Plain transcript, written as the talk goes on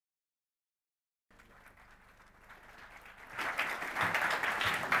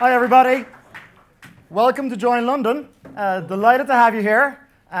Hi, everybody. Welcome to Join London. Delighted to have you here.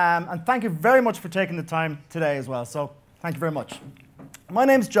 And thank you very much for taking the time today as well. So thank you very much. My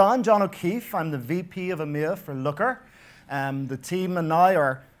name's John O'Keefe. I'm the VP of EMEA for Looker. The team and I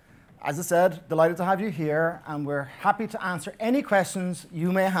are, as I said, delighted to have you here. And we're happy to answer any questions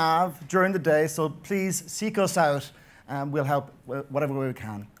you may have during the day. So please seek us out and we'll help whatever way we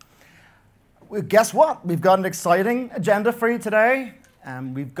can. Well, guess what? We've got an exciting agenda for you today.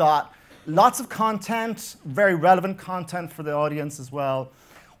 We've got lots of content, very relevant content for the audience as well.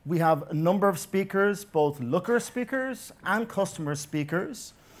 We have a number of speakers, both Looker speakers and customer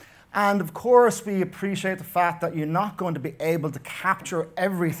speakers. And of course, we appreciate the fact that you're not going to be able to capture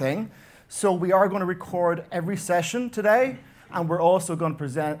everything. So we are going to record every session today. And we're also going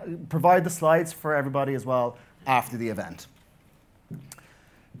to provide the slides for everybody as well after the event.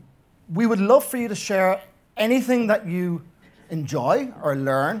 We would love for you to share anything that you enjoy or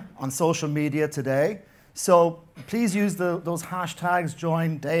learn on social media today. So please use those hashtags,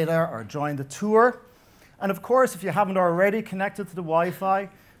 join data or join the tour. And of course, if you haven't already connected to the Wi-Fi,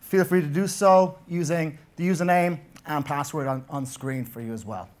 feel free to do so using the username and password on screen for you as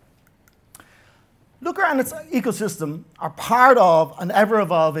well. Looker and its ecosystem are part of an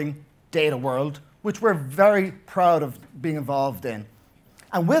ever-evolving data world, which we're very proud of being involved in.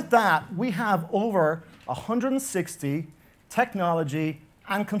 And with that, we have over 160 technology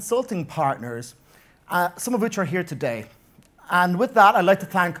and consulting partners, some of which are here today. And with that, I'd like to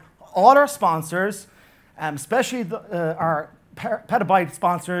thank all our sponsors, especially our petabyte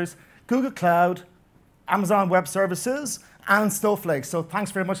sponsors, Google Cloud, Amazon Web Services, and Snowflake. So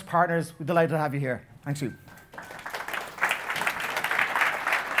thanks very much, partners. We're delighted to have you here. Thank you.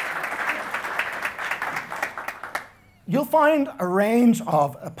 You'll find a range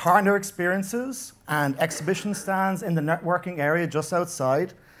of partner experiences and exhibition stands in the networking area just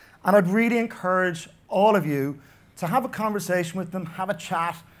outside. And I'd really encourage all of you to have a conversation with them, have a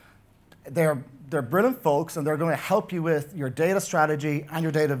chat. They're brilliant folks, and they're going to help you with your data strategy and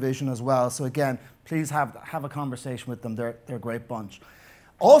your data vision as well. So again, please have a conversation with them. They're a great bunch.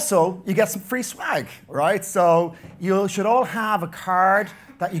 Also, you get some free swag, right? So you should all have a card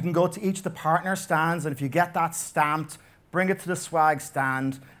that you can go to each of the partner stands, and if you get that stamped, bring it to the swag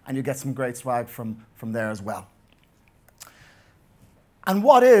stand, and you get some great swag from there as well. And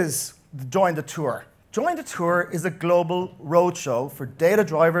what is Join the Tour? Join the Tour is a global roadshow for data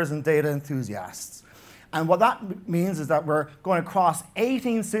drivers and data enthusiasts. And what that means is that we're going across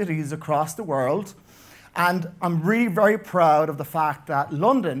 18 cities across the world. And I'm really very proud of the fact that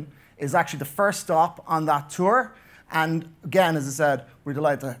London is actually the first stop on that tour. And again, as I said, we're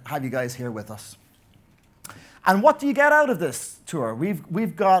delighted to have you guys here with us. And what do you get out of this tour?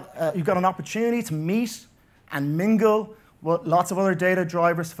 You've got an opportunity to meet and mingle with lots of other data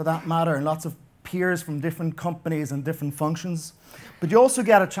drivers for that matter, and lots of peers from different companies and different functions. But you also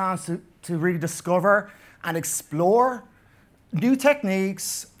get a chance to really discover and explore new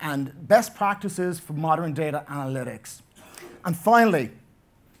techniques and best practices for modern data analytics. And finally,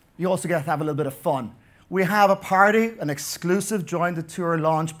 you also get to have a little bit of fun. We have a party, an exclusive Join the Tour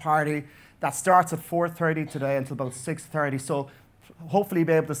launch party that starts at 4:30 today until about 6:30. So hopefully you'll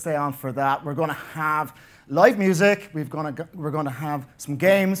be able to stay on for that. We're going to have live music. We're going to have some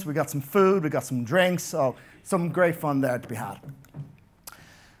games. We got some food. We got some drinks. So some great fun there to be had.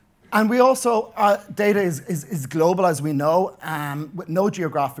 And we also, data is global, as we know, with no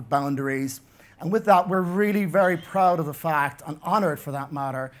geographic boundaries. And with that, we're really very proud of the fact, and honored for that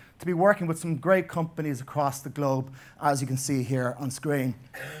matter, to be working with some great companies across the globe, as you can see here on screen.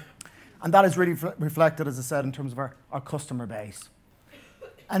 And that is really reflected, as I said, in terms of our customer base.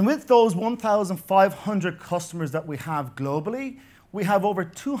 And with those 1,500 customers that we have globally, we have over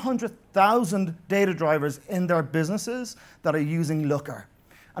 200,000 data drivers in their businesses that are using Looker.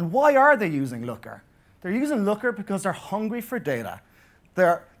 And why are they using Looker? They're using Looker because they're hungry for data.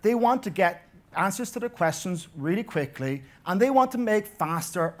 They want to get answers to their questions really quickly, and they want to make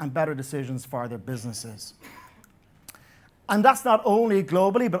faster and better decisions for their businesses. And that's not only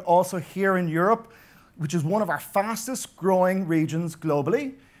globally, but also here in Europe, which is one of our fastest growing regions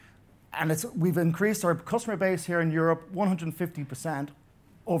globally. And we've increased our customer base here in Europe 150%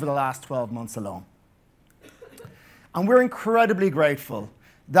 over the last 12 months alone. And we're incredibly grateful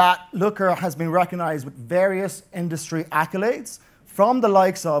that Looker has been recognized with various industry accolades from the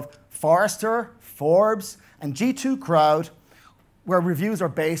likes of Forrester, Forbes, and G2 Crowd, where reviews are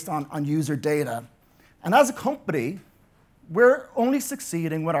based on user data. And as a company, we're only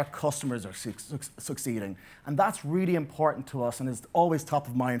succeeding when our customers are succeeding. And that's really important to us and is always top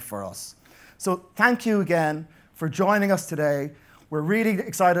of mind for us. So thank you again for joining us today. We're really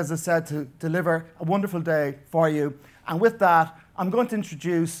excited, as I said, to deliver a wonderful day for you. And with that, I'm going to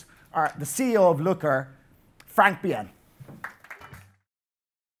introduce the CEO of Looker, Frank Bien.